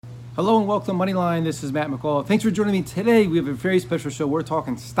Hello and welcome to Moneyline. This is Matt McCall. Thanks for joining me today. We have a very special show. We're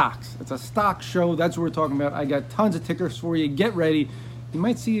talking stocks. It's a stock show. That's what we're talking about. I got tons of tickers for you. Get ready. You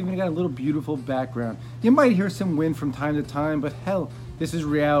might see even got a little beautiful background. You might hear some wind from time to time, but hell, this is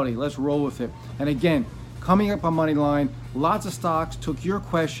reality. Let's roll with it. And again, coming up on Moneyline, lots of stocks. Took your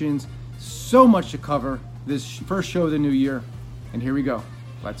questions. So much to cover this first show of the new year. And here we go.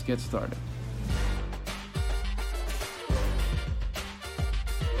 Let's get started.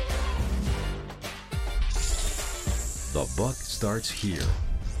 The buck starts here.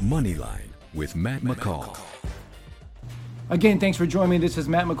 Moneyline with Matt McCall. Again, thanks for joining me. This is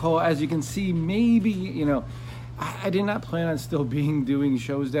Matt McCall. As you can see, maybe, I did not plan on still doing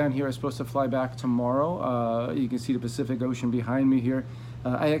shows down here. I'm supposed to fly back tomorrow. You can see the Pacific Ocean behind me here.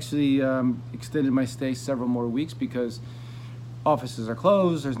 I actually extended my stay several more weeks because offices are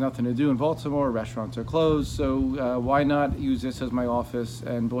closed. There's nothing to do in Baltimore. Restaurants are closed. So why not use this as my office?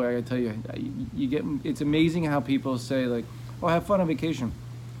 And boy, I gotta tell you, it's amazing how people say like, "Oh, have fun on vacation."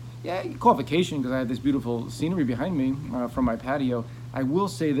 Yeah, you call it vacation because I have this beautiful scenery behind me from my patio. I will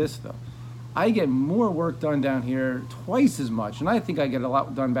say this though, I get more work done down here, twice as much, and I think I get a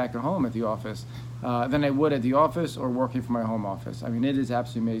lot done back at home at the office than I would at the office or working from my home office. I mean, it is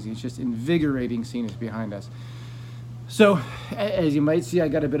absolutely amazing. It's just invigorating seeing this behind us. So, as you might see, I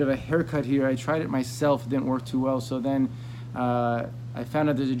got a bit of a haircut here. I tried it myself, it didn't work too well. So then I found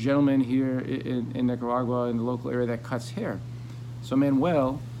out there's a gentleman here in Nicaragua, in the local area, that cuts hair. So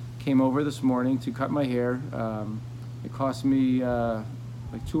Manuel came over this morning to cut my hair. It cost me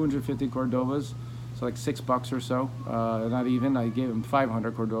like 250 Cordobas, so like $6 or so, not even. I gave him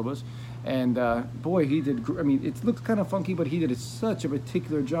 500 Cordobas. And boy, he did, it looked kind of funky, but he did such a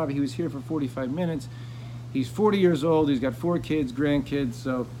particular job. He was here for 45 minutes. He's 40 years old. He's got 4 kids, grandkids.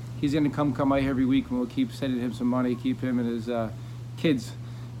 So he's going to come by here every week, and we'll keep sending him some money, keep him and his kids,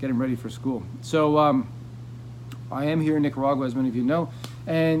 get him ready for school. So I am here in Nicaragua, as many of you know.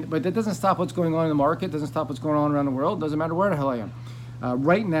 But that doesn't stop what's going on in the market. Doesn't stop what's going on around the world. Doesn't matter where the hell I am.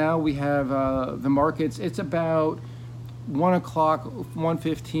 Right now, we have the markets. It's about 1 o'clock,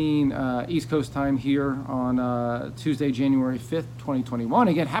 1:15 East Coast time here on Tuesday, January 5th, 2021.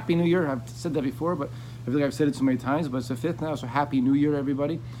 Again, Happy New Year. I've said that before, but I feel like I've said it so many times, but it's the 5th now, so Happy New Year,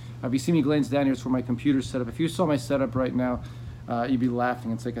 everybody. If you see me glance down here, it's where my computer's set up. If you saw my setup right now, you'd be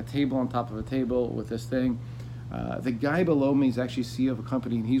laughing. It's like a table on top of a table with this thing. The guy below me is actually CEO of a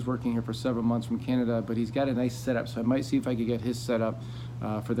company, and he's working here for several months from Canada, but he's got a nice setup, so I might see if I could get his setup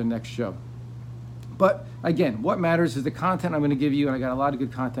for the next show. But again, what matters is the content I'm going to give you, and I got a lot of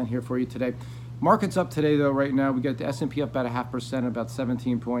good content here for you today. Market's up today, though, right now. We got the S&P up about 0.5%, about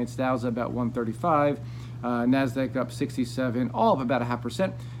 17 points. Dow's about 135. NASDAQ up 67, all up about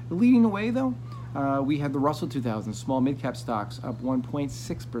 0.5%. Leading the way, though, we had the Russell 2000, small mid-cap stocks, up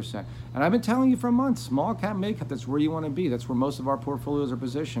 1.6%. And I've been telling you for months, small cap, mid-cap, that's where you want to be. That's where most of our portfolios are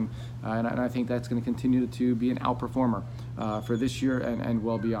positioned. And I think that's going to continue to be an outperformer for this year and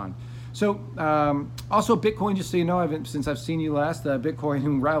well beyond. So also Bitcoin, just so you know, since I've seen you last,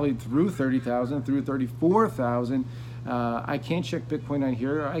 Bitcoin rallied through 30,000, through 34,000. I can't check Bitcoin on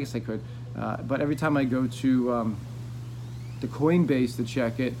here. I guess I could. But every time I go to the Coinbase to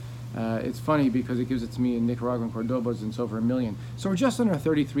check it, it's funny because it gives it to me in Nicaraguan Cordobas, and it's over 1 million. So we're just under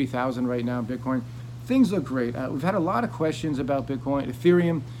 33,000 right now in Bitcoin. Things look great. We've had a lot of questions about Bitcoin.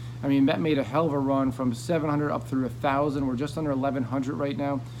 Ethereum, that made a hell of a run from 700 up through 1,000. We're just under 1,100 right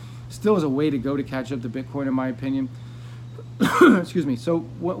now. Still is a way to go to catch up to Bitcoin, in my opinion. Excuse me. So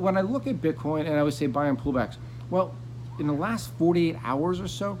when I look at Bitcoin, and I always say buy and pullbacks, well, in the last 48 hours or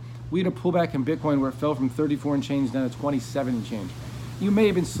so, we had a pullback in Bitcoin where it fell from 34 and change down to 27 and change. You may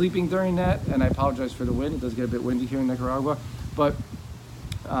have been sleeping during that, and I apologize for the wind. It does get a bit windy here in Nicaragua, but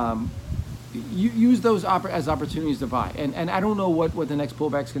you use those as opportunities to buy. And I don't know what the next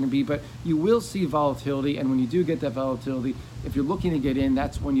pullback is going to be, but you will see volatility. And when you do get that volatility, if you're looking to get in,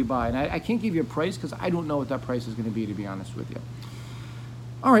 that's when you buy. And I can't give you a price because I don't know what that price is going to be be honest with you.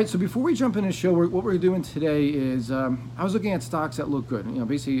 All right, so before we jump in the show, what we're doing today is I was looking at stocks that look good.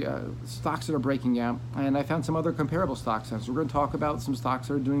 Basically stocks that are breaking out. And I found some other comparable stocks. So we're going to talk about some stocks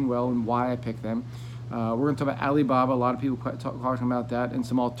that are doing well and why I picked them. We're going to talk about Alibaba. A lot of people talking about that, and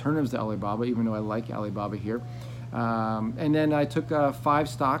some alternatives to Alibaba, even though I like Alibaba here. And then I took 5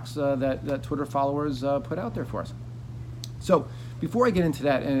 stocks that Twitter followers put out there for us. So before I get into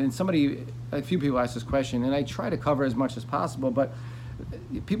that, and a few people asked this question, and I try to cover as much as possible, but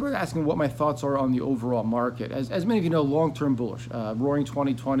people are asking what my thoughts are on the overall market. As many of you know, long-term bullish, roaring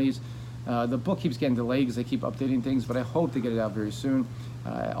 2020s. The book keeps getting delayed because they keep updating things, but I hope to get it out very soon.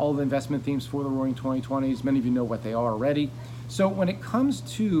 All the investment themes for the Roaring 2020s, many of you know what they are already. So when it comes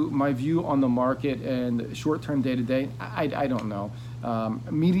to my view on the market and short-term day-to-day, I don't know.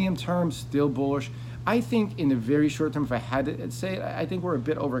 Medium term, still bullish. I think in the very short term, if I had to say it, I think we're a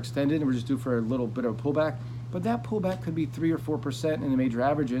bit overextended and we're just due for a little bit of a pullback. But that pullback could be 3 or 4% in the major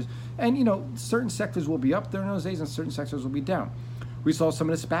averages. And, you know, certain sectors will be up there in those days and certain sectors will be down. We saw some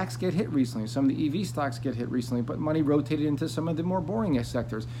of the SPACs get hit recently, some of the EV stocks get hit recently, but money rotated into some of the more boring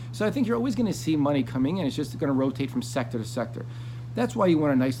sectors. So I think you're always going to see money coming in. It's just going to rotate from sector to sector. That's why you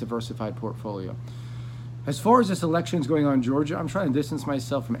want a nice diversified portfolio. As far as this election is going on in Georgia, I'm trying to distance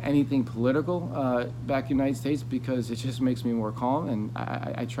myself from anything political back in the United States because it just makes me more calm, and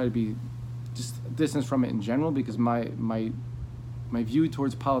I try to be just distance from it in general because my view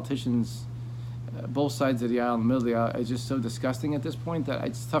towards politicians, both sides of the aisle and the middle of the aisle, is just so disgusting at this point that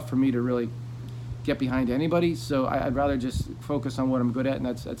it's tough for me to really get behind anybody. So I'd rather just focus on what I'm good at, and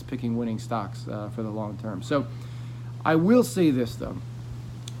that's picking winning stocks for the long term. So I will say this though.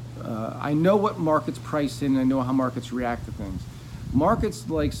 I know what markets price in, and I know how markets react to things. Markets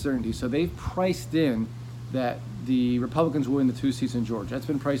like certainty, so they've priced in that the Republicans will win the 2 seats in Georgia. That's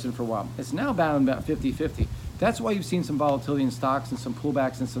been priced in for a while. It's now bound about 50-50. That's why you've seen some volatility in stocks and some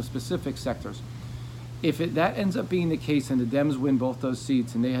pullbacks in some specific sectors. If that ends up being the case and the Dems win both those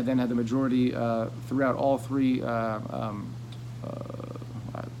seats and they then have the majority throughout all three,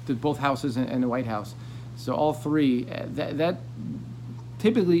 both houses and the White House, so all three, that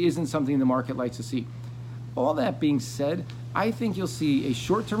typically isn't something the market likes to see. All that being said, I think you'll see a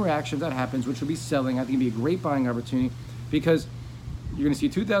short-term reaction if that happens, which will be selling. I think it'll be a great buying opportunity because you're going to see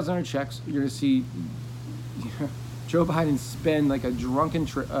 2,000 checks. You're going to see Joe Biden spend like a drunken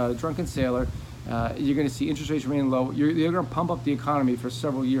sailor. You're going to see interest rates remain low. You're going to pump up the economy for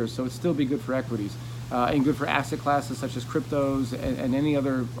several years, so it'll still be good for equities and good for asset classes such as cryptos and any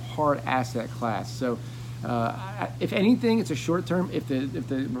other hard asset class. So if anything, it's a short term. If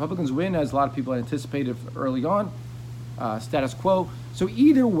the Republicans win, as a lot of people anticipated early on, status quo. So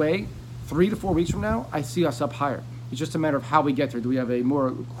either way, 3 to 4 weeks from now, I see us up higher. It's just a matter of how we get there. Do we have a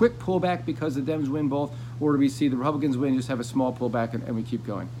more quick pullback because the Dems win both, or do we see the Republicans win, just have a small pullback and we keep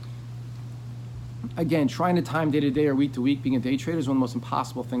going? Again, trying to time day to day or week to week, being a day trader is one of the most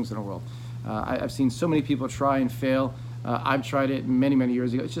impossible things in the world. I've seen so many people try and fail. I've tried it many, many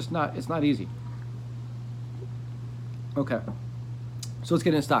years ago. It's not easy. Okay, so let's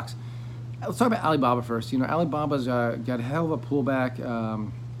get into stocks. Let's talk about Alibaba first. You know, Alibaba's got a hell of a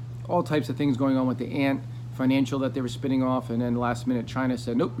pullback. All types of things going on with the Ant Financial that they were spinning off, and then last minute China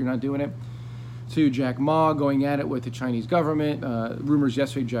said, nope, you're not doing it. To Jack Ma going at it with the Chinese government. Rumors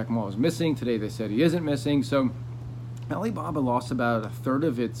yesterday Jack Ma was missing. Today they said he isn't missing. So Alibaba lost about a third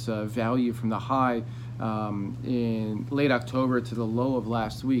of its value from the high in late October to the low of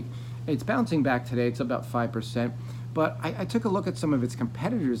last week. It's bouncing back today. It's about 5%. But I took a look at some of its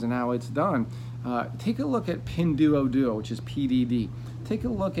competitors and how it's done. Take a look at Pinduoduo, which is PDD. Take a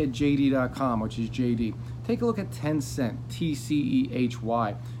look at JD.com, which is JD. Take a look at Tencent,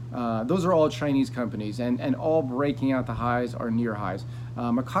 TCEHY. Those are all Chinese companies, and all breaking out the highs are near highs.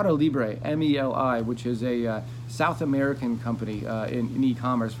 Mercado Libre, MELI, which is a South American company in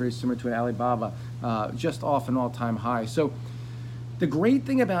e-commerce, very similar to an Alibaba, just off an all-time high. So the great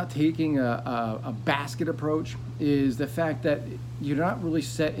thing about taking a basket approach is the fact that you're not really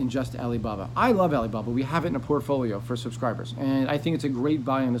set in just Alibaba. I love Alibaba. We have it in a portfolio for subscribers, and I think it's a great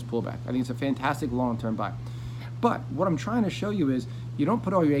buy on this pullback. I think it's a fantastic long-term buy. But what I'm trying to show you is you don't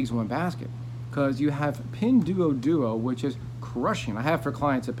put all your eggs in one basket, because you have Pinduoduo, which is crushing. I have for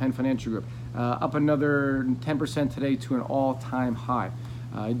clients at Penn Financial Group, up another 10% today to an all-time high.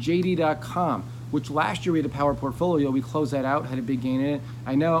 JD.com, which last year we had a power portfolio. We closed that out, had a big gain in it.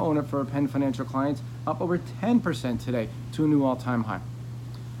 I now own it for Penn Financial clients, up over 10% today to a new all-time high.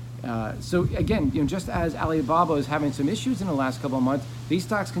 So again, just as Alibaba is having some issues in the last couple of months, these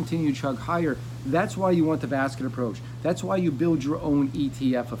stocks continue to chug higher. That's why you want the basket approach. That's why you build your own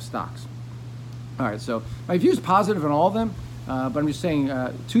ETF of stocks. All right, so my view is positive on all of them, but I'm just saying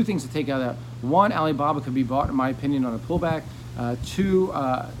two things to take out of that. One, Alibaba could be bought, in my opinion, on a pullback. Two,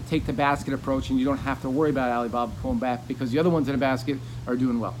 take the basket approach, and you don't have to worry about Alibaba pulling back because the other ones in the basket are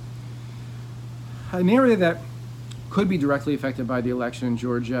doing well. An area that could be directly affected by the election in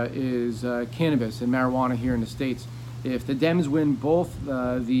Georgia is cannabis and marijuana here in the States. If the Dems win both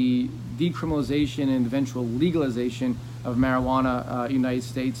the decriminalization and eventual legalization of marijuana in the United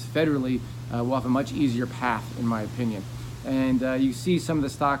States federally, we'll have a much easier path, in my opinion. And you see some of the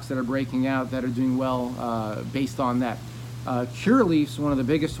stocks that are breaking out that are doing well based on that. Cureleaf's one of the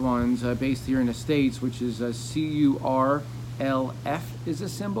biggest ones based here in the States, which is CURLF is the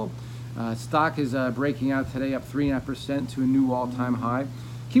symbol. Stock is breaking out today, up 3.5% to a new all-time high.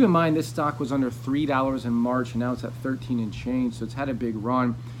 Keep in mind, this stock was under $3 in March, and now it's at 13 and change, so it's had a big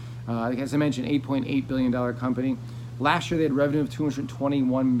run. As I mentioned, $8.8 billion company. Last year, they had revenue of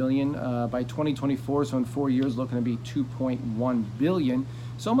 $221 million. By 2024, so in 4 years, looking to be $2.1 billion.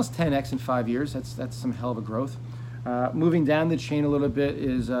 So almost 10x in 5 years. That's some hell of a growth. Moving down the chain a little bit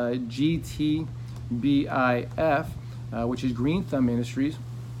is GTBIF, which is Green Thumb Industries,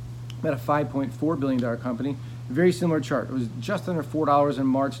 about a $5.4 billion company. Very similar chart. It was just under $4 in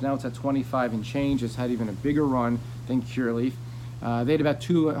March. Now it's at 25 and change. It's had even a bigger run than Cureleaf. They had about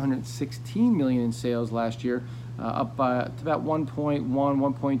 $216 million in sales last year, up to about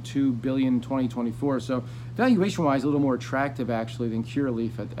 1.2 billion in 2024. So valuation-wise, a little more attractive actually than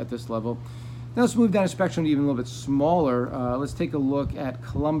Cureleaf at this level. Now let's move down the spectrum to even a little bit smaller. Let's take a look at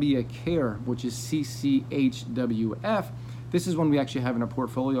Columbia Care, which is CCHWF. This is one we actually have in our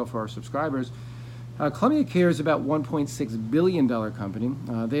portfolio for our subscribers. Columbia Care is about $1.6 billion company.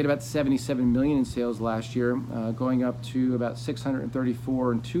 They had about 77 million in sales last year, going up to about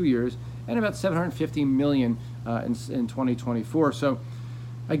 634 in 2 years, and about 750 million in 2024. So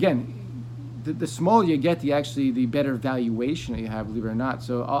again, the smaller you get, the better valuation that you have, believe it or not.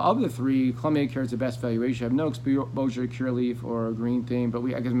 So of the three, Columbia Care is the best valuation. I have no exposure to Cureleaf or Green Theme, but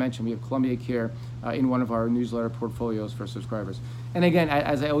like I mentioned, we have Columbia Care in one of our newsletter portfolios for subscribers. And again,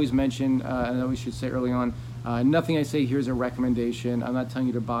 as I always mention, and I always should say early on, nothing I say here is a recommendation. I'm not telling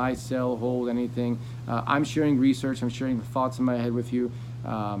you to buy, sell, hold anything. I'm sharing research. I'm sharing the thoughts in my head with you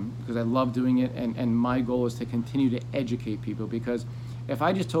because I love doing it, and my goal is to continue to educate people, because if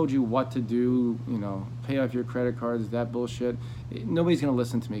I just told you what to do, pay off your credit cards, that bullshit, nobody's going to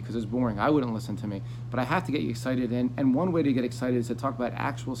listen to me because it's boring. I wouldn't listen to me. But I have to get you excited. And one way to get excited is to talk about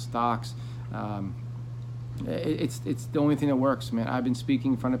actual stocks. It's the only thing that works, man. I've been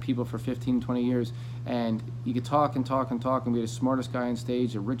speaking in front of people for 15, 20 years, and you could talk and talk and talk and be the smartest guy on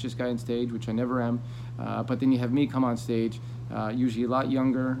stage, the richest guy on stage, which I never am. But then you have me come on stage, usually a lot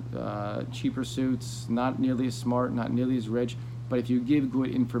younger, cheaper suits, not nearly as smart, not nearly as rich. But if you give good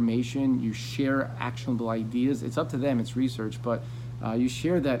information, you share actionable ideas, it's up to them, it's research, but you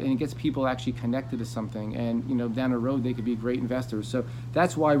share that and it gets people actually connected to something, and down the road they could be great investors. So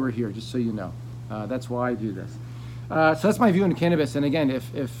that's why we're here, just so you know. That's why I do this. So that's my view on cannabis. And again,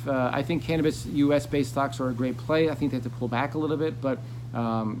 if I think cannabis US-based stocks are a great play, I think they have to pull back a little bit, but there's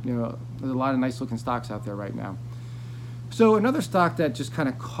a lot of nice looking stocks out there right now. So another stock that just kind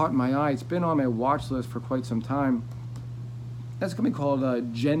of caught my eye, it's been on my watch list for quite some time. That's a company called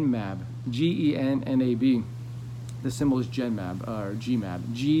Genmab, G-E-N-N-A-B. The symbol is Genmab, or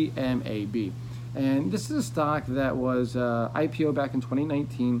GMAB, G-M-A-B. And this is a stock that was IPO back in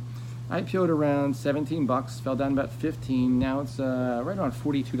 2019. IPO'd around 17 bucks, fell down about 15. Now it's right around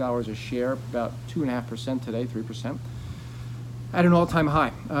 $42 a share, about 2.5% today, 3%. At an all-time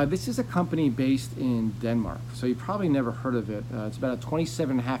high. This is a company based in Denmark, so you probably never heard of it. It's about a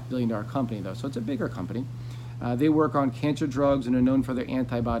 $27.5 billion company, though, so it's a bigger company. They work on cancer drugs and are known for their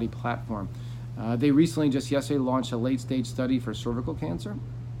antibody platform. They recently, just yesterday, launched a late-stage study for cervical cancer.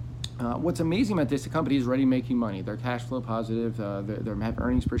 What's amazing about this, the company is already making money. They're cash flow positive. They have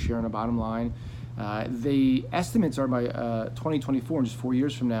earnings per share on the bottom line. The estimates are by 2024, just 4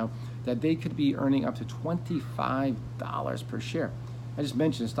 years from now, that they could be earning up to $25 per share. I just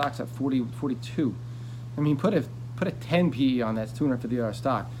mentioned the stock's at 42. I mean, put a 10 PE on that, it's $250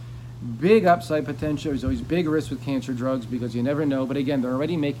 stock. Big upside potential. There's always big risk with cancer drugs because you never know. But again, they're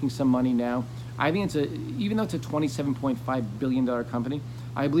already making some money now. I think even though it's a $27.5 billion company,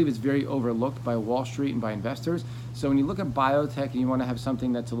 I believe it's very overlooked by Wall Street and by investors. So when you look at biotech and you want to have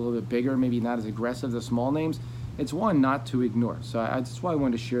something that's a little bit bigger, maybe not as aggressive as the small names, it's one not to ignore. So that's why I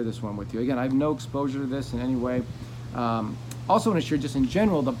wanted to share this one with you. Again, I have no exposure to this in any way. Also want to share just in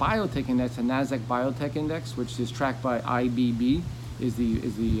general, the biotech index, the NASDAQ biotech index, which is tracked by IBB, is the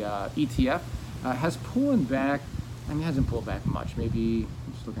ETF, has pulled back. I mean, it hasn't pulled back much. Maybe,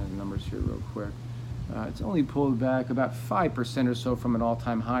 I'm just looking at the numbers here real quick. It's only pulled back about 5% or so from an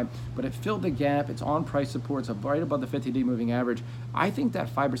all-time high, but it filled the gap. It's on price support. It's right above the 50-day moving average. I think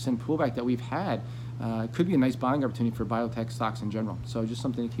that 5% pullback that we've had could be a nice buying opportunity for biotech stocks in general. So just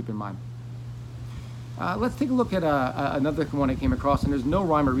something to keep in mind. Let's take a look at another one I came across, and there's no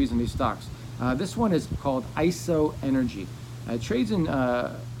rhyme or reason to these stocks. This one is called ISO Energy. It trades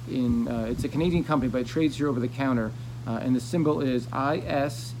it's a Canadian company, but it trades here over the counter, and the symbol is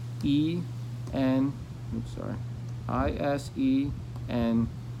ISENF.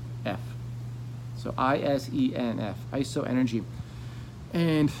 So ISENF, ISO Energy.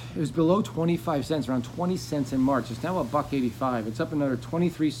 And it was below 25 cents, around 20 cents in March. It's now $1.85. It's up another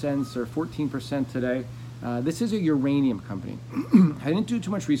 23 cents or 14% today. This is a uranium company. I didn't do too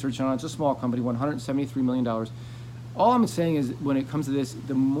much research on it. It's a small company, $173 million. All I'm saying is when it comes to this,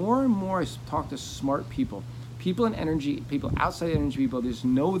 the more and more I talk to smart people in energy, people outside energy, people that just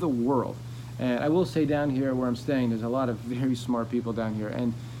know the world. And I will say down here where I'm staying, there's a lot of very smart people down here.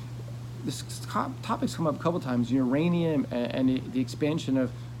 And this topic's come up a couple times, uranium and the expansion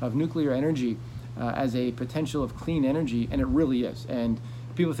of nuclear energy as a potential of clean energy, and it really is. And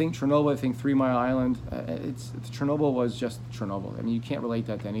people think Chernobyl, I think 3 Mile Island. Chernobyl was just Chernobyl. I mean, you can't relate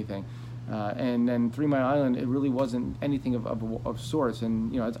that to anything. And then 3 Mile Island, it really wasn't anything of sorts.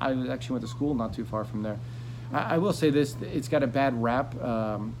 And I actually went to school not too far from there. I will say this: it's got a bad rap.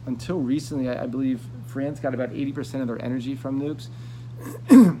 Until recently, I believe France got about 80% of their energy from nukes.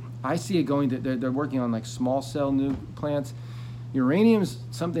 I see it going that they're working on like small cell nuke plants. Uranium's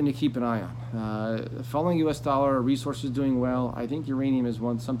something to keep an eye on. Following U.S. dollar, resources doing well. I think uranium is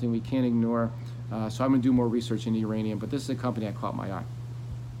something we can't ignore. So I'm going to do more research into uranium. But this is a company that caught my eye.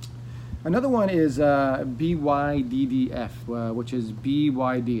 Another one is BYDDF, which is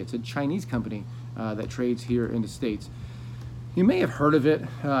BYD. It's a Chinese company that trades here in the States. You may have heard of it.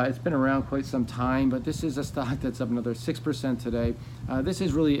 It's been around quite some time, but this is a stock that's up another 6% today. This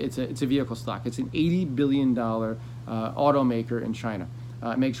is really, it's a vehicle stock. It's an $80 billion automaker in China.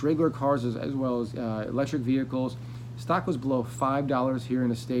 It makes regular cars as well as electric vehicles. Stock was below $5 here in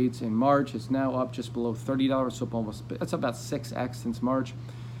the States in March. It's now up just below $30, so that's about 6x since March.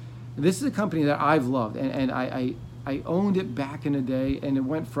 This is a company that I've loved, and I owned it back in the day, and it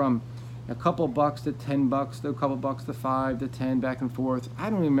went from a couple bucks to $10 to a couple bucks to 5 to 10, back and forth. I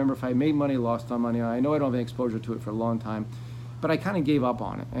don't even remember if I made money, lost on money. I know I don't have any exposure to it for a long time, but I kind of gave up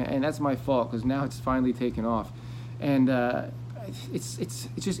on it, and that's my fault because now it's finally taken off. And it's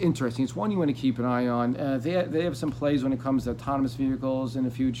just interesting. It's one you want to keep an eye on. They have some plays when it comes to autonomous vehicles in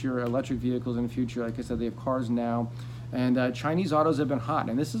the future, electric vehicles in the future. Like I said, they have cars now. And Chinese autos have been hot,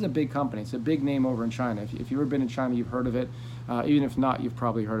 and this is a big company. It's a big name over in China. If you've ever been in China, you've heard of it. Even if not, you've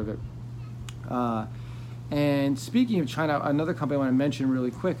probably heard of it. And speaking of China, another company I want to mention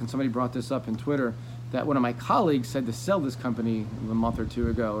really quick, and somebody brought this up in Twitter, that one of my colleagues said to sell this company a month or two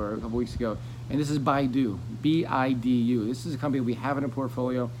ago, or a couple weeks ago, and this is Baidu, B-I-D-U. This is a company we have in a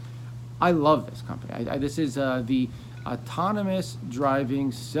portfolio. I love this company. This is the autonomous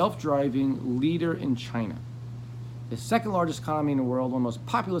driving, self-driving leader in China. The second largest economy in the world, one of the most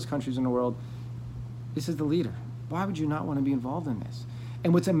populous countries in the world. This is the leader. Why would you not want to be involved in this?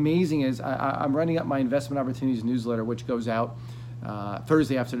 And what's amazing is I'm running up my investment opportunities newsletter, which goes out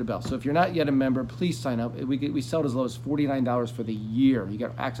Thursday after the bell. So if you're not yet a member, please sign up. We sell it as low as $49 for the year. You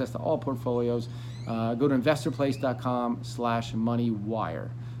get access to all portfolios. Go to investorplace.com/moneywire,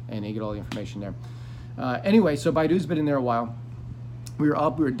 and you get all the information there. Anyway, so Baidu's been in there a while. We were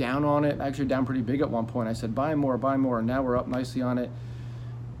up, we were down on it, actually down pretty big at one point. I said, buy more, and now we're up nicely on it.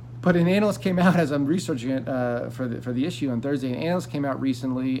 But an analyst came out, as I'm researching it for the issue on Thursday, an analyst came out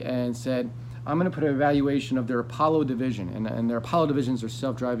recently and said, I'm going to put an evaluation of their Apollo division, and their Apollo division is their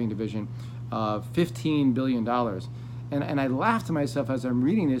self-driving division, of $15 billion. And I laughed to myself as I'm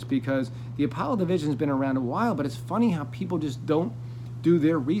reading this because the Apollo division has been around a while, but it's funny how people just don't do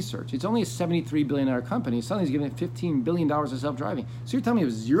their research. It's only a $73 billion company. Suddenly he's giving it $15 billion of self-driving. So you're telling me it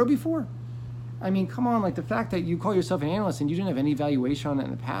was zero before? I mean, come on, like the fact that you call yourself an analyst and you didn't have any valuation on it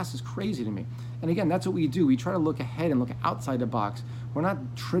in the past is crazy to me. And again, that's what we do. We try to look ahead and look outside the box. We're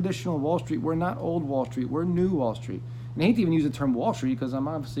not traditional Wall Street. We're not old Wall Street. We're new Wall Street. And I hate to even use the term Wall Street because I'm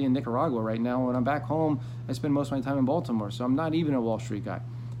obviously in Nicaragua right now. When I'm back home, I spend most of my time in Baltimore. So I'm not even a Wall Street guy.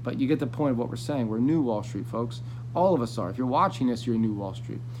 But you get the point of what we're saying. We're new Wall Street, folks. All of us are. If you're watching this, you're new Wall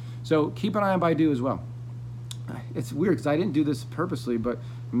Street. So keep an eye on Baidu as well. It's weird because I didn't do this purposely, but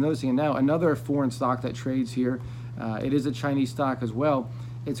I'm noticing it now. Another foreign stock that trades here. It is a Chinese stock as well.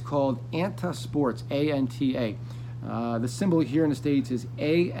 It's called Anta Sports, A-N-T-A. The symbol here in the States is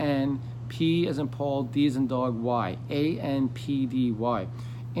A-N-P as in Paul, D as in dog, Y. A-N-P-D-Y.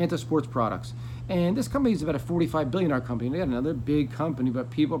 Anta Sports Products. And this company is about a $45 billion company. They got another big company, but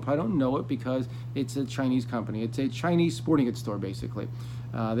people probably don't know it because it's a Chinese company. It's a Chinese sporting goods store, basically.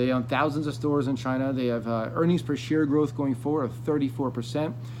 They own thousands of stores in China. They have earnings per share growth going forward of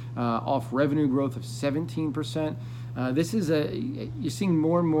 34%, off revenue growth of 17%. You're seeing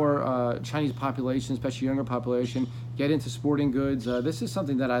more and more Chinese population, especially younger population, get into sporting goods. This is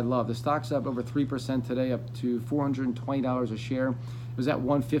something that I love. The stock's up over 3% today, up to $420 a share. It was at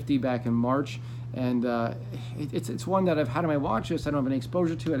 $150 back in March. And it's one that I've had on my watch list. I don't have any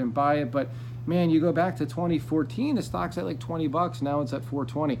exposure to it. I didn't buy it, but man, you go back to 2014, the stock's at like $20. Now it's at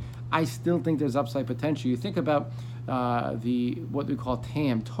 $420. I still think there's upside potential. You think about what we call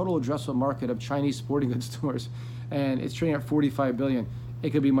TAM, total addressable market of Chinese sporting goods stores, and it's trading at $45 billion. It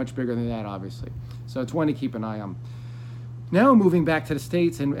could be much bigger than that, obviously. So it's one to keep an eye on. Now moving back to the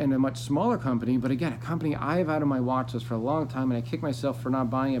States and a much smaller company, but again, a company I've had on my watch list for a long time, and I kicked myself for not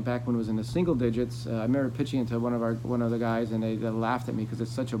buying it back when it was in the single digits. I remember pitching it to one of the guys, and they laughed at me because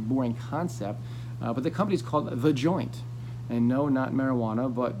it's such a boring concept. But the company's called The Joint, and no, not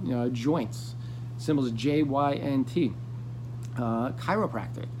marijuana, but joints. Symbol is JYNT.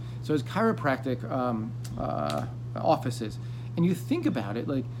 Chiropractic. So it's chiropractic offices, and you think about it,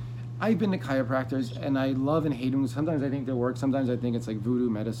 like, I've been to chiropractors, and I love and hate them. Sometimes I think they work. Sometimes I think it's like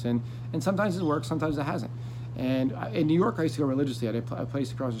voodoo medicine. And sometimes it works. Sometimes it hasn't. And in New York, I used to go religiously. I had a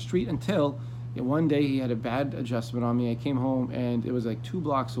place across the street until one day he had a bad adjustment on me. I came home, and it was like 2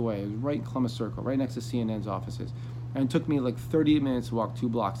 blocks away. It was right in Columbus Circle, right next to CNN's offices. And it took me like 30 minutes to walk 2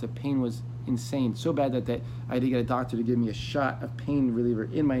 blocks. The pain was insane. So bad that I had to get a doctor to give me a shot of pain reliever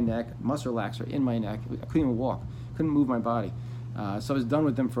in my neck, muscle relaxer in my neck. I couldn't even walk. Couldn't move my body. So I was done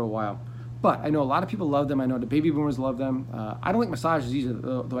with them for a while. But I know a lot of people love them. I know the baby boomers love them. I don't like massages either,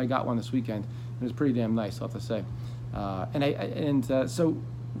 though I got one this weekend. It was pretty damn nice, I'll have to say. So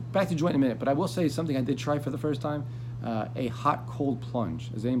back to joint in a minute, but I will say something I did try for the first time, a hot cold plunge.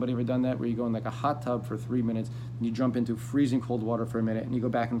 Has anybody ever done that, where you go in like a hot tub for 3 minutes and you jump into freezing cold water for a minute and you go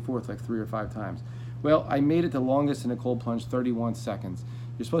back and forth like 3 or 5 times? Well, I made it the longest in a cold plunge, 31 seconds.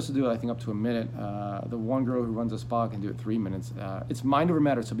 You're supposed to do it, I think, up to a minute. The one girl who runs a spa can do it 3 minutes. It's mind over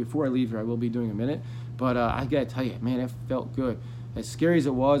matter, so before I leave here, I will be doing a minute. But I gotta tell you, man, it felt good. As scary as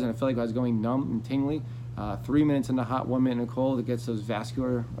it was, and I felt like I was going numb and tingly, 3 minutes in the hot, 1 minute in the cold, it gets those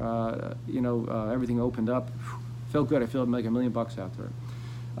vascular, everything opened up. Felt good. I feel like $1 million out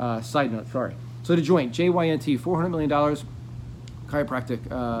there. Side note, sorry. So The Joint, JYNT, $400 million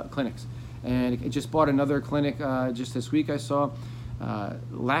chiropractic clinics. And it just bought another clinic just this week, I saw.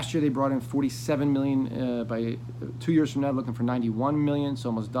 Last year they brought in 47 million. By 2 years from now, looking for 91 million, so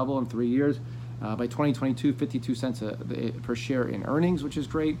almost double in 3 years. By 2022, 52 cents per share in earnings, which is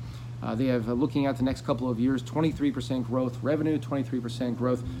great. They have, looking at the next couple of years, 23% growth revenue, 23%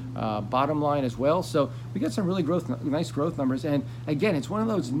 growth bottom line as well. So we got some really nice growth numbers. And again, it's one of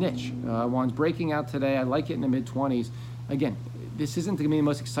those niche ones breaking out today. I like it in the mid-20s. Again, this isn't going to be the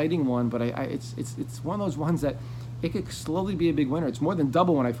most exciting one, but it's one of those ones that it could slowly be a big winner. It's more than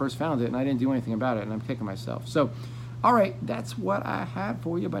double when I first found it, and I didn't do anything about it, and I'm kicking myself. So, all right, that's what I had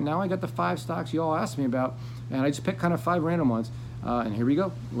for you. But now I got the 5 stocks you all asked me about, and I just picked kind of 5 random ones. And here we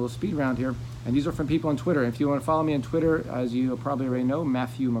go, a little speed round here. And these are from people on Twitter. If you want to follow me on Twitter, as you probably already know,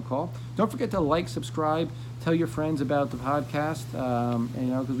 Matthew McCall. Don't forget to like, subscribe, tell your friends about the podcast,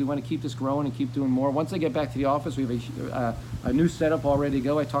 because we want to keep this growing and keep doing more. Once I get back to the office, we have a new setup all ready to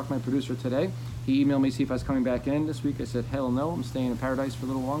go. I talked to my producer today. He emailed me to see if I was coming back in this week. I said, hell no, I'm staying in paradise for a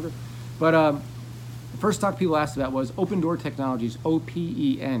little longer. But the first stock people asked about was Open Door Technologies,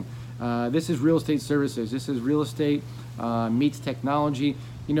 OPEN. This is real estate services. This is real estate meets technology.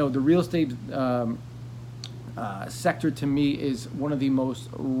 The real estate sector to me is one of the most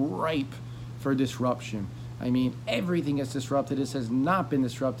ripe for disruption. I mean, everything gets disrupted. This has not been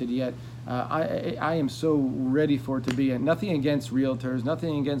disrupted yet. I am so ready for it to be. And nothing against realtors,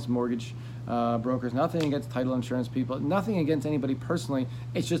 nothing against mortgage brokers, nothing against title insurance people, nothing against anybody personally.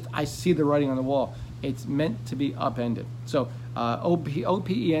 It's just I see the writing on the wall. It's meant to be upended. So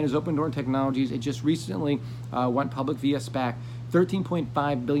OPEN is Open Door Technologies. It just recently went public via SPAC.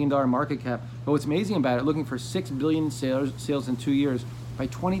 $13.5 billion market cap. But what's amazing about it, looking for $6 billion sales in 2 years. By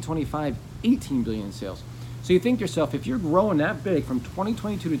 2025, $18 billion in sales. So you think to yourself, if you're growing that big from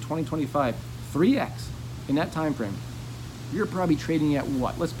 2022 to 2025, 3x in that time frame, you're probably trading at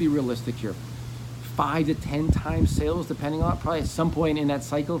what? Let's be realistic here. 5 to 10 times sales, depending on it. Probably at some point in that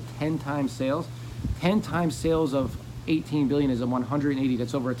cycle, 10 times sales. 10 times sales of 18 billion is a 180.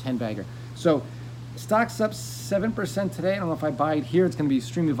 That's over a 10 bagger. So stock's up 7% today. I don't know if I buy it here. It's going to be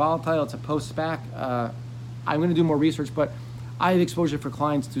extremely volatile. It's a post SPAC. I'm going to do more research, but I have exposure for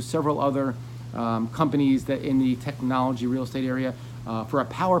clients to several other companies that in the technology real estate area. For a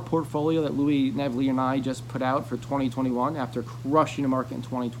power portfolio that Louis Neville and I just put out for 2021 after crushing the market in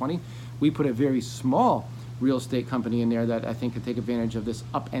 2020, we put a very small real estate company in there that I think could take advantage of this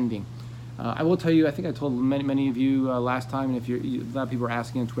upending. I will tell you, I think I told many of you last time, and if a lot of people are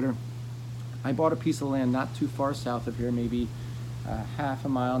asking on Twitter, I bought a piece of land not too far south of here, maybe half a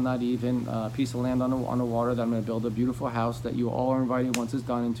mile, not even, a piece of land on the water that I'm going to build a beautiful house that you all are invited once it's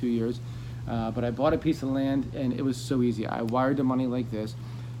done in 2 years. But I bought a piece of land, and it was so easy. I wired the money like this.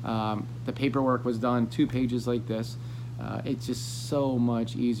 The paperwork was done 2 pages like this. It's just so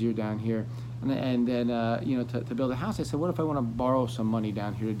much easier down here. And then, to build a house, I said, what if I want to borrow some money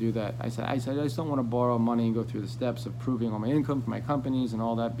down here to do that? I said, I just don't want to borrow money and go through the steps of proving all my income for my companies and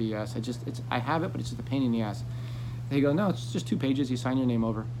all that BS. I have it, but it's just a pain in the ass. They go, no, it's just 2 pages. You sign your name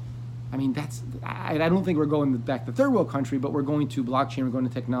over. I mean, I don't think we're going back to third world country, but we're going to blockchain, we're going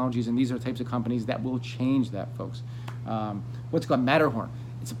to technologies, and these are the types of companies that will change that, folks. What's called Matterhorn.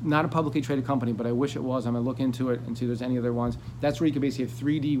 It's not a publicly traded company, but I wish it was. I'm going to look into it and see if there's any other ones. That's where you can basically have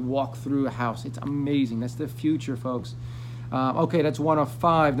 3D walk through a house. It's amazing. That's the future, folks. Okay, that's 1 of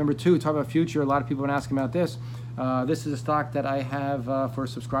 5. Number 2, talk about future. A lot of people have been asking about this. This is a stock that I have for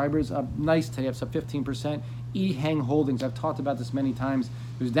subscribers. Nice today, it's up 15%. Hang Holdings. I've talked about this many times.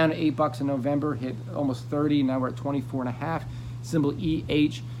 It was down to $8 in November, hit almost 30. Now we're at 24.5. Symbol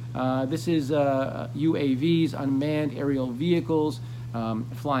EH. This is UAVs, unmanned aerial vehicles.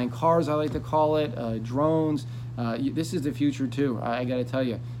 Flying cars, I like to call it, drones. This is the future too. I got to tell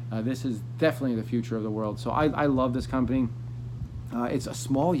you, this is definitely the future of the world. So I love this company. It's a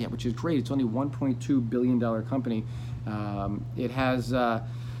small yet, which is great. It's only $1.2 billion company. It has,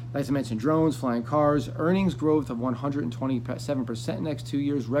 as I mentioned, drones, flying cars, earnings growth of 127% next 2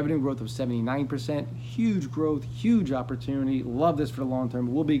 years, revenue growth of 79%, huge growth, huge opportunity. Love this for the long term.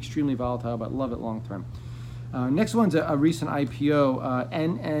 It will be extremely volatile, but love it long term. Next one's a recent IPO,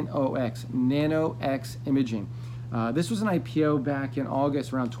 NNOX, NanoX Imaging. This was an IPO back in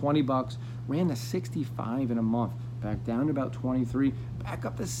August, around $20, ran to 65 in a month, back down to about 23, back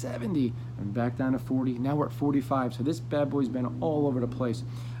up to 70, and back down to 40. Now we're at 45, so this bad boy's been all over the place.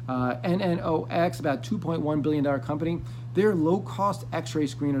 NNOX, about $2.1 billion company. They're low-cost X-ray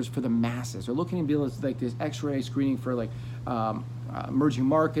screeners for the masses. They're looking to be like this X-ray screening for like emerging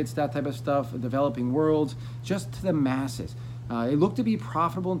markets, that type of stuff, developing worlds, just to the masses. They look to be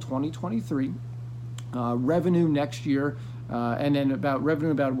profitable in 2023. Revenue next year, and then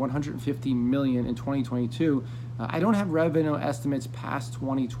revenue about $150 million in 2022. I don't have revenue estimates past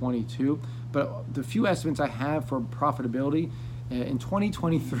 2022, but the few estimates I have for profitability in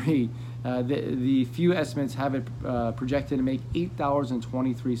 2023, the few estimates have it projected to make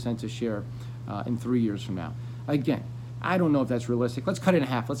 $8.23 a share in 3 years from now. Again, I don't know if that's realistic. Let's cut it in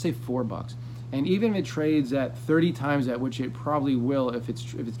half. Let's say $4. And even if it trades at 30 times that, which it probably will if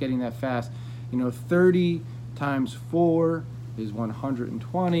it's getting that fast, 30 times 4 is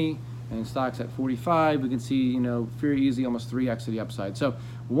 120, and stocks at 45. We can see, very easily almost 3x to the upside. So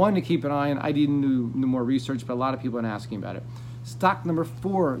one to keep an eye on. I didn't do more research, but a lot of people have been asking about it. Stock number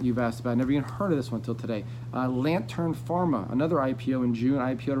 4 you've asked about. Never even heard of this one until today. Lantern Pharma, another IPO in June.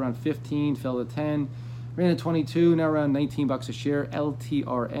 IPO'd around 15, fell to 10. Ran at 22, now around $19 a share.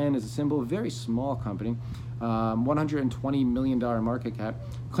 LTRN is a symbol. Very small company. $120 million market cap.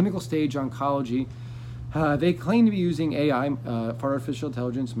 Clinical stage oncology. They claim to be using AI, for artificial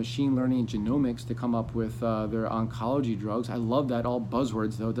intelligence, machine learning, and genomics to come up with their oncology drugs. I love that. All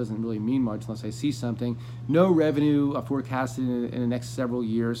buzzwords, though. It doesn't really mean much unless I see something. No revenue forecasted in the next several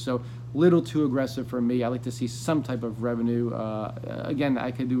years, so little too aggressive for me. I like to see some type of revenue. Again,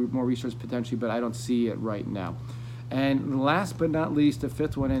 I could do more research potentially, but I don't see it right now. And last but not least, the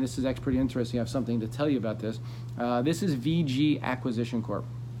 5th one, and this is actually pretty interesting. I have something to tell you about this. This is VG Acquisition Corp,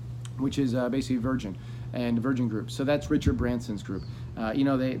 which is basically Virgin and Virgin Group. So that's Richard Branson's group. They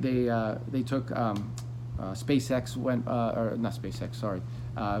took SpaceX went, or not SpaceX, sorry.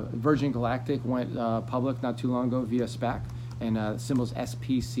 Virgin Galactic went public not too long ago via SPAC, and symbol's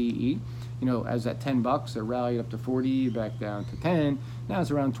SPCE. As at $10, it rallied up to 40, back down to 10. Now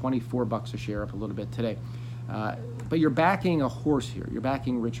it's around $24 a share, up a little bit today. But you're backing a horse here. You're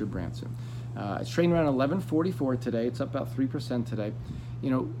backing Richard Branson. It's trading around $11.44 today. It's up about 3% today.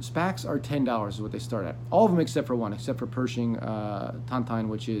 SPACs are $10 is what they start at. All of them except for one, except for Pershing Tontine,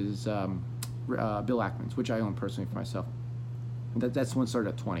 which is Bill Ackman's, which I own personally for myself. That's the one started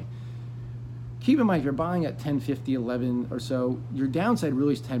at 20. Keep in mind, if you're buying at 10, 50, 11 or so, your downside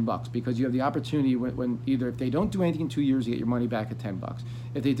really is $10 because you have the opportunity when either if they don't do anything in 2 years, you get your money back at $10.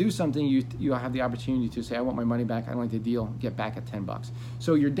 If they do something, you have the opportunity to say, I want my money back, I don't like the deal, get back at $10.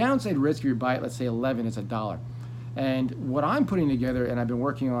 So your downside risk if you buy it, let's say 11, is $1. And what I'm putting together, and I've been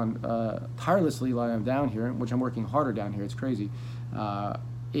working on tirelessly while I'm down here, which I'm working harder down here, it's crazy,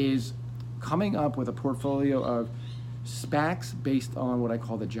 is coming up with a portfolio of SPACs based on what I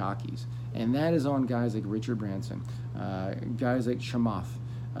call the jockeys. And that is on guys like Richard Branson, guys like Chamath,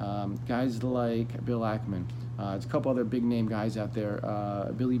 guys like Bill Ackman. There's a couple other big name guys out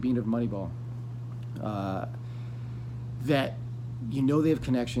there, Billy Bean of Moneyball, that you know they have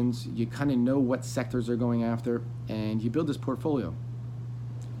connections, you kind of know what sectors they're going after, and you build this portfolio.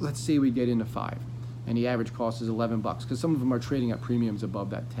 Let's say we get into 5, and the average cost is $11, because some of them are trading at premiums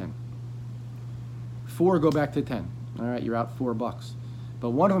above that 10. 4 go back to 10. All right, you're out $4. But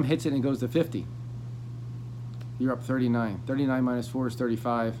one of them hits it and goes to 50. You're up 39. 39 minus 4 is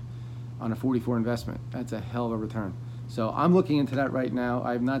 35 on a 44 investment. That's a hell of a return. So I'm looking into that right now.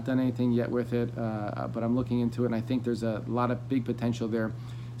 I've not done anything yet with it, but I'm looking into it, and I think there's a lot of big potential there.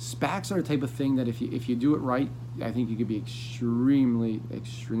 SPACs are the type of thing that if you do it right, I think you could be extremely,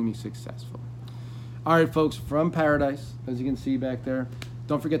 extremely successful. All right, folks, from paradise, as you can see back there.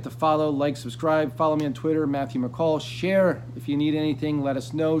 Don't forget to follow, like, subscribe. Follow me on Twitter, Matthew McCall. Share if you need anything. Let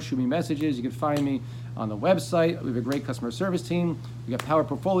us know. Shoot me messages. You can find me on the website. We have a great customer service team. We got Power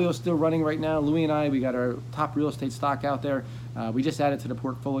Portfolio still running right now. Louis and I, we got our top real estate stock out there. We just added to the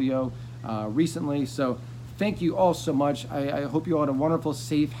portfolio recently. So thank you all so much. I hope you all had a wonderful,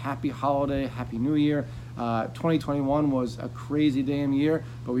 safe, happy holiday, happy new year. 2021 was a crazy damn year,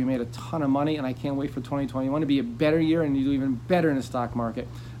 but we made a ton of money, and I can't wait for 2021 to be a better year and to do even better in the stock market.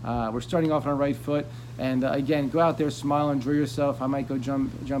 We're starting off on our right foot, and again, go out there, smile, enjoy yourself. I might go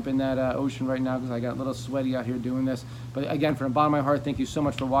jump in that ocean right now because I got a little sweaty out here doing this. But again, from the bottom of my heart, thank you so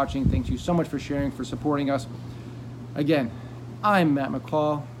much for watching. Thank you so much for sharing, for supporting us. Again, I'm Matt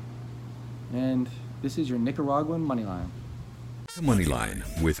McCall, and this is your Nicaraguan Moneyline. Moneyline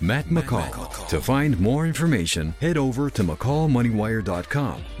with Matt McCall. To find more information, head over to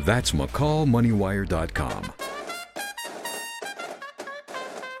McCallMoneyWire.com. That's McCallMoneyWire.com.